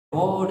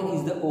God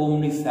is the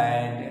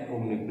omniscient and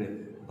omnipresent.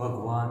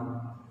 ભગવાન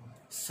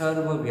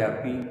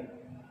સર્વવ્યાપી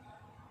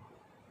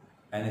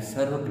અને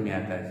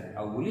સર્વજ્ઞાતા છે.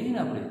 આવું બોલીએ છીએ ને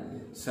આપણે,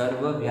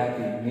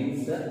 સર્વવ્યાપી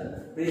મીન્સ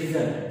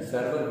પ્રેઝન્ટ,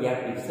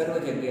 સર્વવ્યાપી સર્વ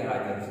જગ્યાએ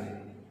હાજર છે.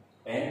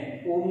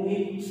 એન્ડ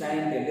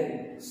ઓમનિસાયન્ટ એટલે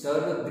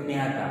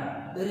સર્વજ્ઞાતા,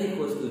 દરેક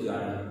વસ્તુ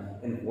જાણે.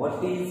 And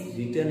what is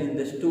written in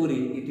the story,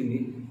 it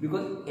means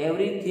because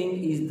everything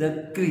is the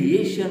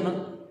creation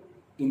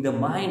in the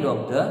mind of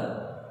the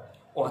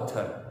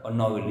author or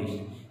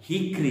novelist. He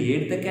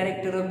creates the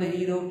character of the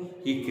hero,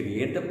 he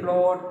creates the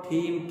plot,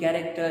 theme,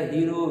 character,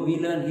 hero,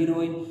 villain,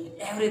 heroine.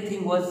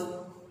 Everything was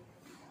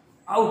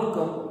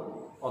outcome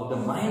of the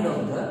mind of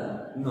the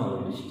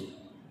novelist.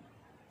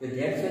 So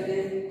that's why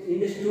in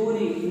the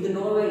story, in the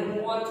novel,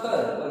 author,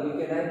 or we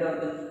can write down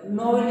the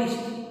novelist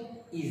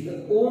is the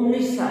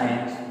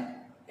omniscient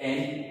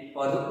and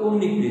or the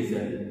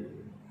omnipresent.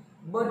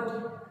 But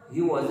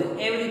he was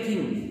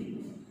everything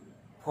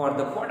for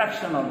the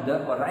production of the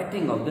or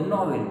writing of the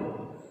novel.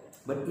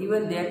 But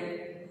even that,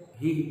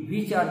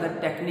 which are the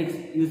techniques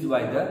used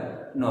by the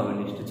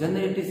novelist?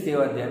 Generally, it is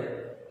said that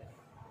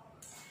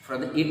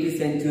from the 18th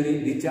century,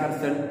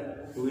 Richardson,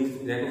 who is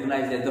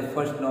recognized as the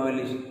first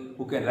novelist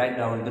who can write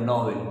down the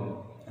novel,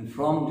 and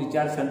from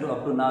Richardson to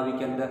up to now, we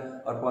can the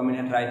or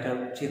prominent writer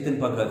Chetan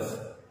Bhagat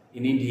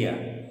in India,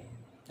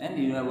 and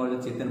you know about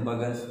the Chetan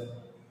Bhagat,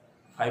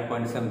 5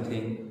 point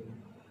something,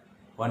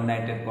 One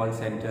Night at Call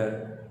Center,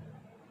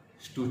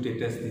 Two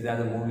Status. These are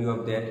the movie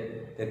of that.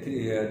 The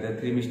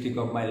three mystic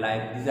of my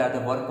life. These are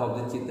the work of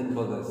the Chetan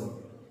Bhagat.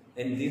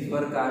 And these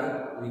work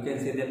are, we can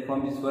say that from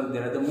this work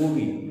there are the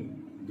movie.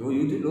 Though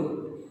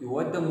you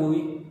watch the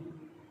movie,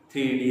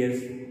 3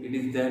 Idiots, it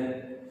is that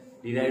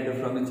derived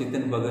from the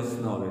Chetan Bhagat's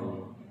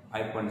novel,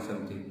 5 point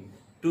something.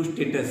 Two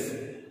Status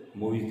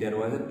movies, there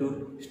was a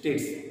 2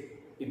 states.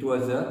 It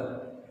was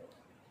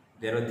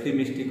there were three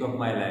mystic of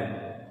my life.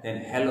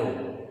 Then Hello,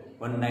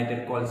 One Night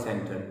at Call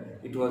Center.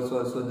 It was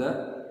also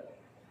the,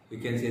 we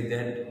can say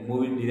that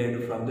movie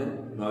derived from the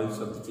novels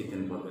of the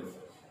Chetan Bhagat.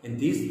 And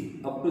this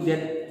up to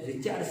that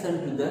Richardson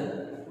to the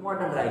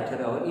modern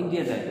writer, our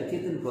Indian writer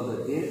Chetan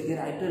Bhagat, the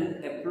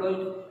writer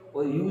employed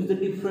or used the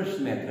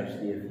different methods,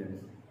 dear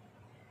friends.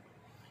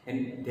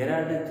 And there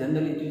are the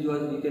generally it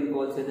was, we can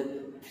call say the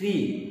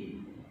 3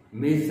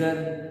 major,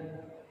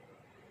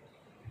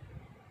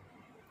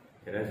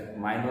 there are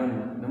minor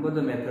number of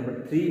the method,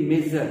 but 3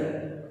 major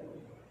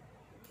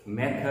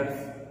methods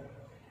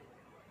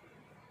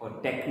or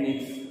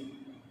techniques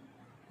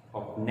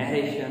of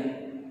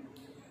narration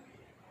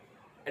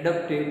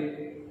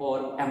adopted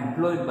or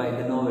employed by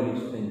the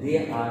novelist, and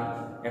they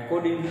are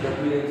according to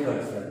W.H.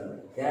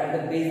 Hudson. They are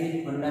the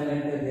basic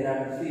fundamental. There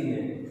are 3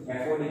 men.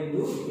 According to,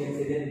 you can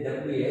say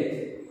that W.H.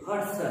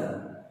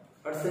 Hudson.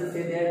 Hudson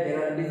said that there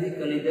are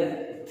basically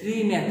the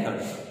 3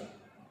 methods.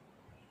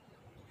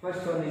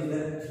 First one is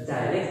the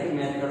direct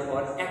method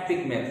or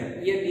epic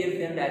method.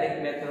 Here,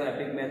 direct method or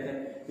epic method,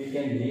 we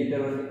can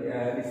later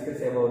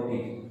discuss about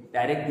it.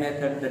 Direct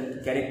method,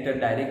 the character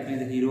directly,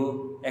 the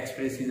hero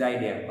expresses his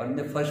idea on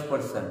the first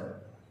person.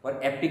 Or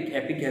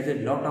epic has a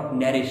lot of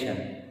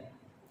narration.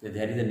 So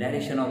there is a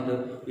narration of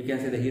the, we can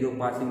say the hero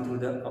passing through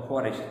the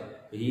forest.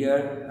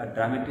 Here a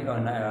dramatic or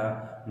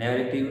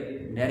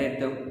narrate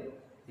the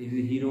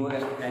hero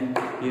and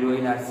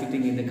heroine are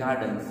sitting in the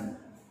gardens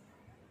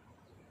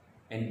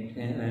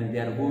and they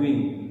are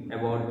moving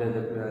about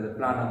the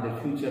plan of their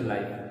future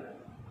life.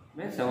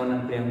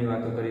 Savanand Premni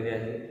vato kari રહ્યા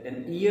છે. And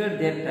here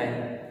that time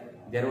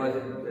there was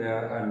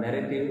a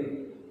narrative,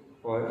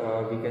 or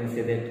we can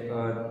say that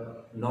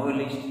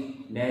novelist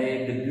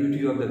narrate the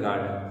beauty of the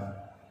garden,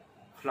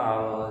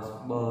 flowers,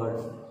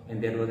 birds,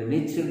 and there was the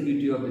natural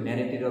beauty of the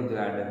narrative of the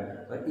garden.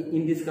 But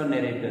in this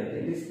narrator,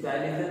 it is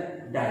styled as a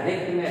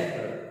direct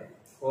method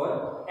or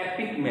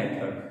epic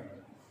method.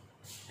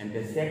 And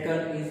the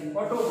second is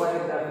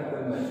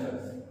autobiographical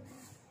methods.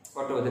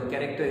 The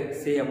character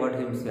say about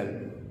himself.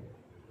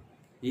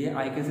 Here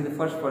I can say the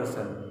first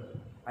person.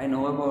 I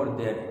know about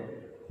that.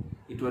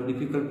 It was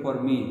difficult for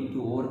me to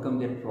overcome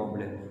that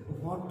problem.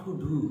 What to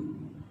do?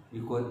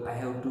 Because I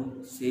have to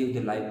save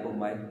the life of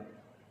my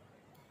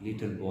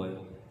little boy.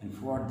 And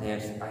for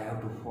that I have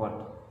to fight.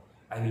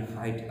 I will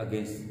fight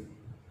against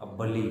a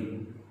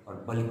bully or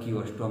bulky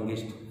or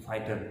strongest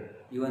fighter.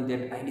 Even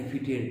that I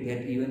defeated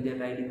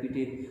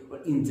or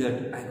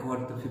injured, I got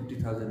the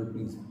 50,000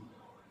 rupees.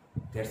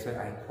 That's why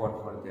I fought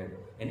for that.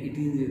 And it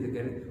is the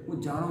character.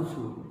 હું જાણું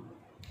છું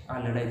આ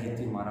લડાઈ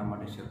જીતવી મારા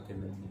માટે શક્ય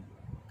નથી,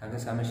 કારણ કે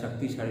સામે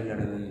શક્તિશાળી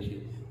લડાઈ છે,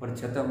 પણ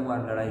છતાં હું આ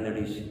લડાઈ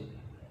લડીશ,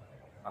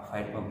 આ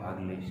ફાઇટમાં ભાગ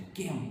લઈશ.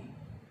 કેમ?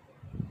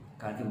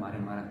 કારણ કે મારે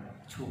મારા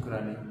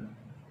છોકરાને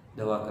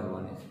દવા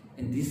કરવાની છે.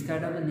 And this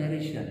kind of a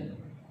narration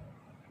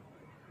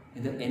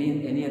in the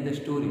any other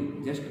story,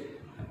 just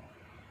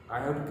I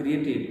have to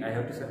create it. I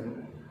have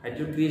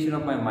to creation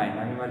of my mind.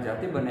 I have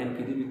जाते बनाए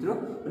किसी मित्रों.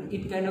 But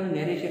it kind of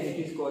narration, it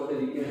is called the,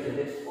 we can say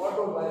that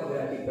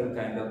autobiographical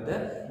kind of the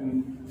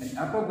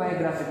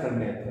autobiographical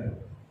method.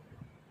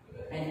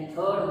 And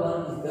third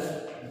one is the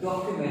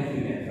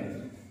documentary method.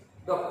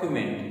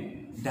 Document,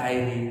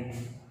 diary,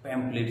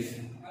 pamphlets,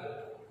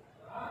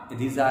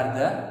 these are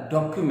the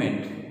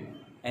document,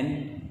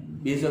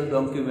 and based on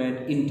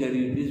document,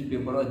 interview,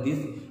 newspaper, or this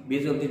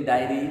based on the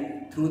diary,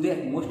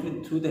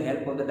 mostly through the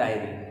help of the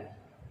diary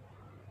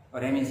or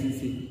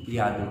reminiscence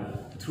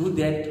yadu. Through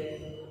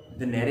that,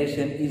 the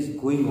narration is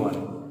going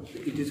on.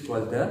 It is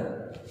called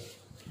the,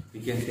 we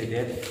can say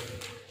that.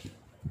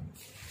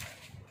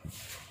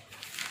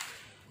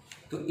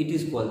 So it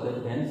is called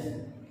the hence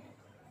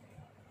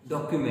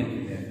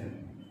documentary method.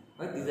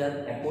 But these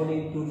are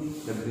according to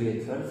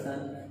W.H.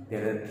 Hudson.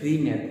 There are three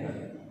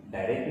methods: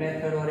 direct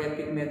method or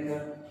epic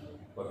method,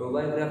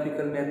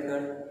 autobiographical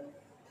method.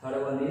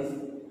 Third one is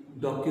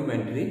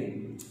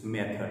documentary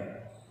method.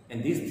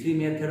 And these three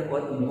methods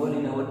are involved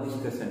in our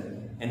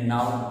discussion. And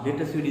now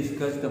let us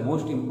discuss the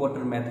most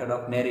important method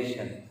of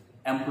narration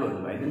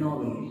employed by the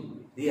novelist.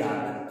 They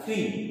are the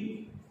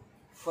three.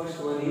 First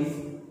one is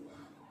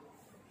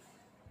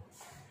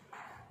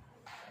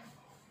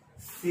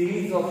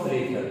series of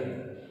letter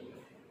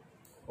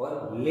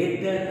or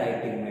letter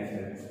writing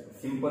method.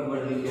 Simple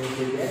word we can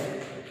say that.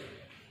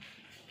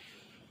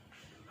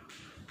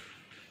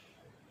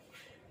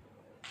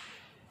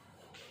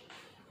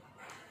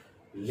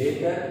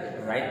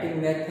 Letter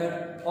writing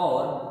method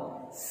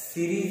or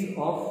series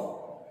of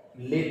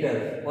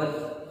letters, or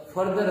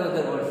further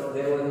other words,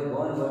 there was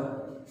one word,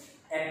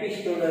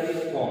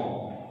 epistolary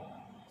form.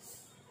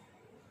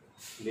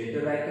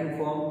 Letter writing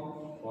form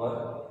or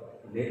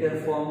letter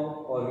form,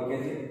 or we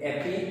can say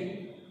epi.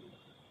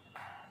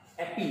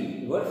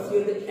 What's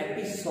here the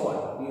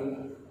episode?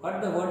 You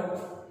heard the word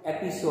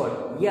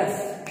episode?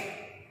 Yes,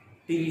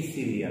 TV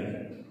serial.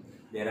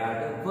 There are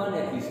the 1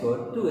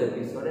 episode, 2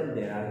 episode, and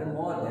there are the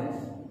more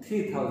than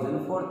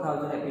 3,000,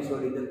 4,000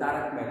 episodes in the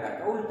Tarak Mehta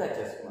Ka Ulta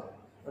Chashma,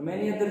 or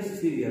many other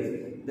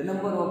serials. The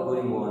number of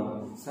going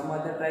on. Some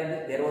other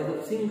time there was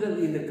a single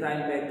in the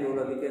crime background,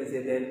 or we can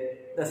say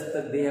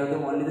that they have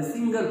only the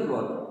single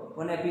plot.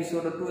 1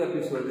 episode or 2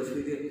 episodes,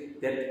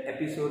 that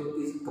episode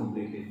is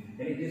completed,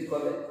 and it is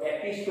called the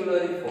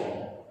epistolary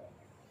form.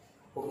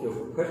 Okay.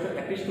 First,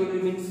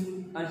 epistolary means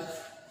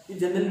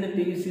generally in the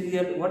TV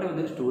serial, whatever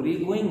the story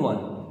is going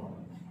on.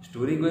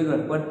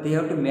 But they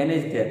have to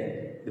manage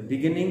that. The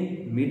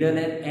beginning, middle,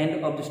 and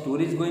end of the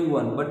story is going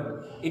on, but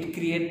it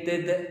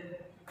created the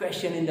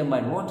question in the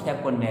mind: what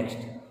happened next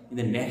in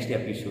the next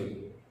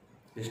episode?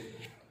 The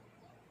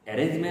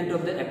arrangement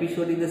of the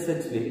episode in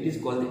such way, it is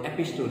called the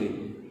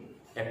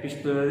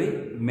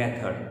epistolary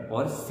method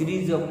or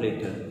series of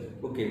letters.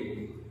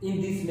 Okay,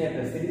 in this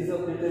method, series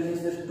of letters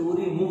means the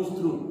story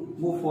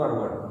move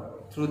forward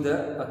through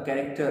a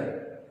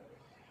character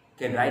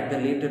can write the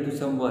letter to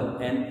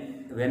someone, and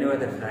whenever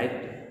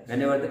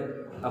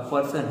a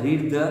person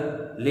reads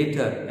the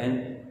letter,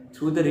 and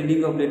through the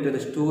reading of letter, the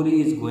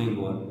story is going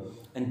on.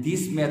 And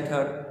this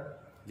method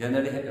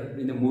generally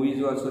in the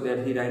movies also,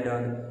 that he write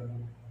down,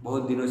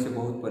 बहुत दिनों से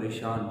बहुत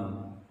परेशान हूँ,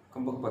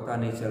 कब पता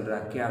नहीं चल रहा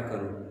क्या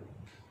करूँ,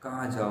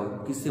 कहाँ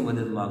जाऊँ, किससे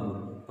मदद मांगूँ,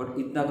 पर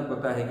इतना तो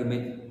पता है कि मैं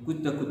कुछ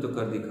न कुछ तो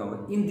कर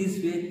दिखाऊँ. In this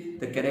way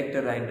the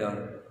character write down,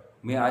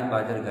 मैं आज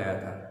बाजार गया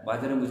था,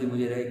 बाजार में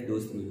मुझे एक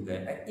दोस्त मिल गया.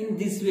 In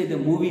this way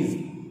the movies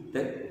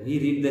that he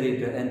read the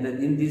letter, and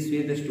in this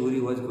way the story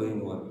was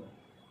going on.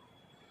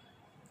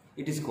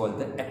 It is called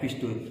the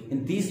epistolary.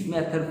 And this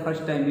method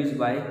first time used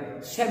by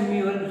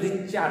Samuel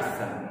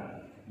Richardson.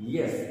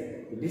 Yes,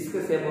 we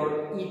discuss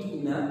about it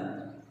in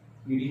a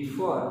unit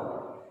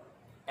 4,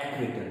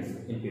 acquaintance,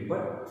 in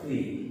paper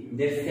 3.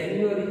 There's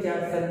Samuel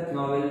Richardson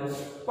novel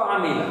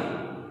Pamela.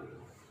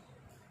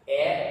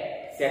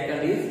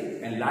 Second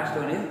is, and last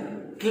one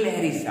is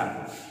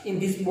Clarissa. In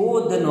this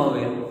both the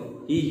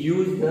novel, he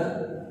used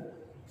the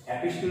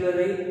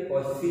epistolary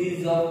or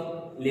series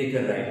of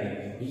letter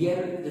writing.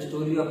 Here the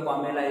story of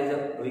Pamela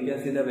is we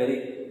can say the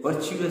very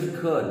virtuous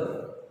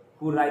girl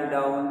who write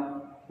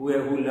down, who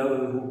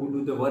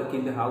do the work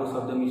in the house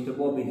of the Mr.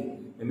 Bobby.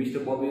 The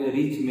Mr. Bobby is a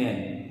rich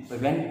man, but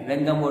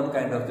Vengamot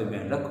kind of the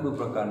man, Rakhu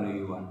Prakarno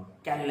you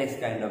want, careless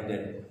kind of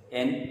that,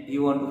 and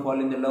you want to fall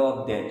in the love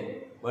of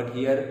that. But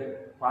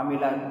here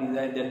Pamela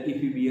decides that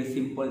if you be a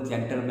simple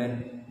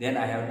gentleman, then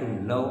I have to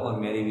love or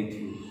marry with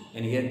you.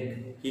 And here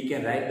he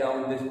can write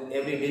down this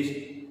every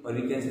day, or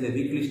we can say the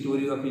weekly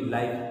story of his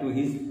life to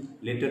his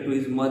letter to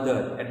his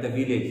mother at the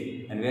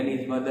village. And when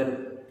his mother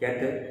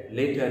get the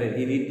letter, and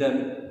he read the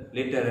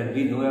letter, and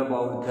we know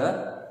about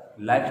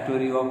the life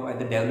story of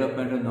the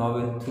development of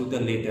novel through the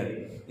letter.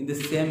 In the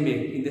same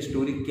way, in the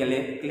story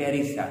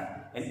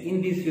Clarissa, and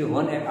in this way,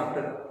 one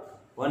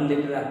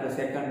letter after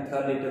second,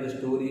 third letter, the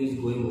story is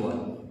going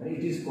on. And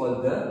it is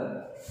called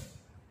the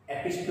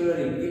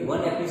epistolary.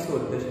 One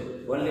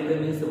episode. One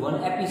letter means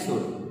one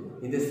episode.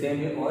 In the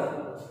same way,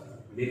 or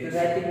letter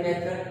writing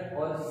method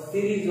or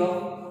series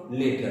of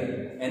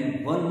letter.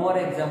 And one more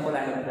example I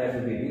have tried to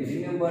give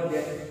you. Remember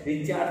that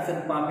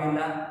Richardson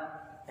Pamela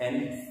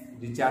and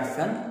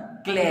Richardson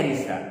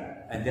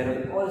Clarissa. And there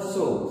are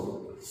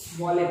also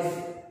Smollett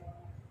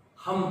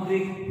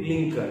Humphrey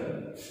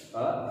Lincoln.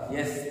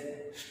 Yes,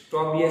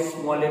 Tobias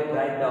Smollett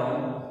write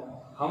down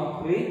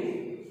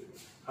Humphrey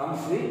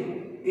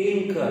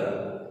Lincoln.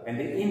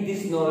 And in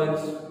these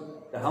novels,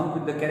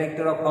 The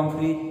character of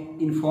Humphrey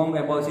informed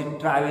about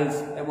his travels,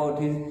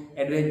 about his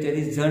adventure,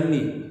 his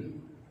journey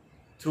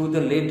through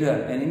the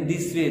letter, and in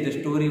this way the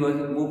story was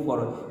moved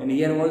forward. And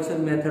here also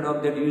method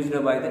of that used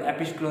by the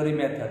epistolary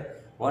method.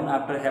 One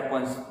after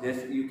happens,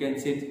 this you can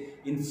say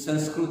in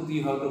Sanskrit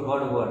you have the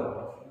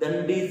word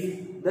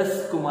Dandi's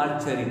Das Kumar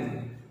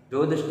Charit.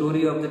 Though the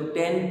story of the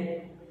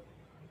 10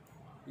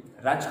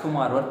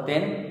 Rajkumar or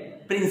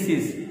 10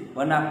 princes,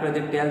 one after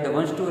they tell the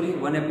one story,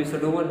 one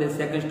episode over, the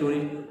second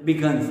story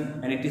begins,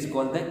 and it is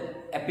called the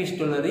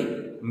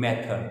epistolary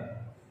method.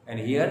 And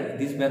here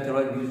this method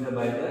was used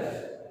by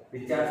the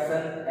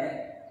Richardson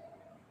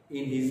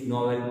in his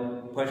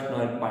novel, first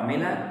novel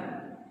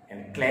Pamela,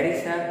 and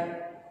Clarissa,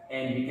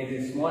 and we can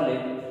say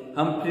Smollett,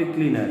 Humphrey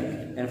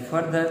Cleaner. And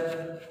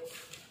further,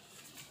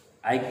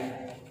 I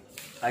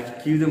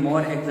give the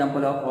more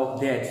example of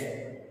that.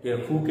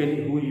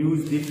 Who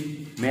use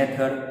this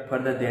method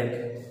further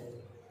that.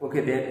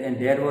 Okay, that, and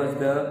there was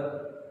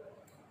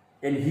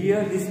and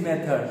here this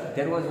method,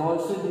 there was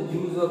also the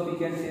use of, we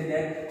can say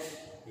that,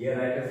 here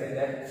writer said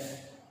that,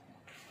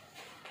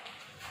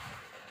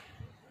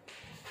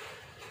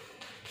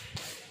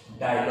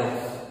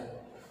 dialogues.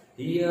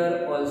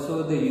 Here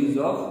also the use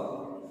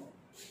of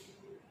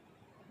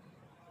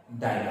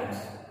dialogues,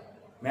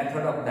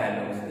 method of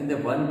dialogues. In the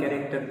one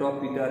character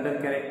talk with the other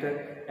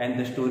character and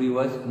the story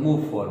was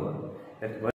moved forward. That